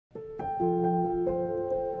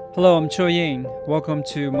Hello, I'm Cho Ying. Welcome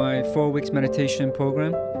to my 4 weeks meditation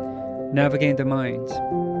program, Navigating the Mind.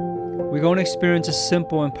 We're going to experience a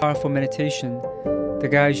simple and powerful meditation that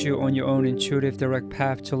guides you on your own intuitive direct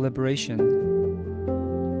path to liberation.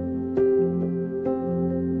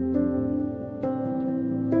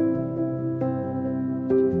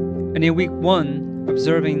 And in week 1,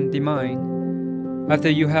 observing the mind, after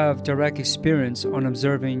you have direct experience on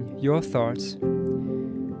observing your thoughts,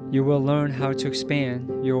 you will learn how to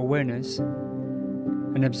expand your awareness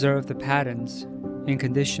and observe the patterns and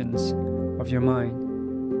conditions of your mind.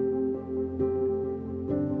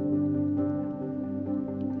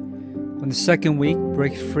 On the second week,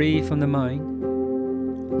 break free from the mind,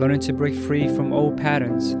 learning to break free from old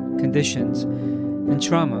patterns, conditions, and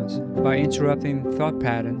traumas by interrupting thought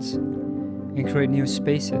patterns and create new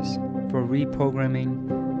spaces for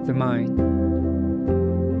reprogramming the mind.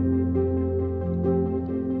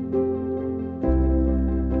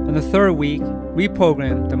 On the third week,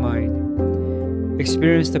 reprogram the mind.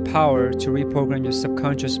 Experience the power to reprogram your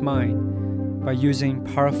subconscious mind by using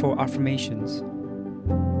powerful affirmations.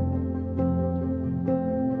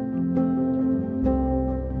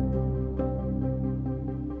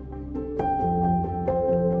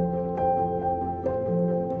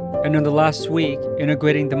 And on the last week,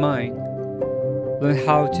 integrating the mind, learn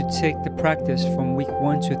how to take the practice from week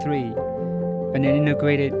 1 to 3 and then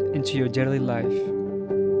integrate it into your daily life.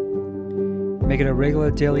 Make it a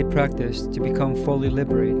regular daily practice to become fully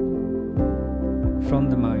liberated from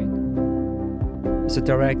the mind. It's a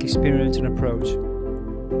direct experience and approach.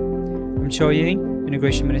 I'm Cho Ying,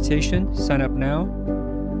 Integration Meditation. Sign up now.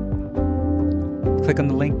 Click on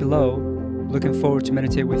the link below. Looking forward to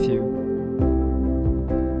meditate with you.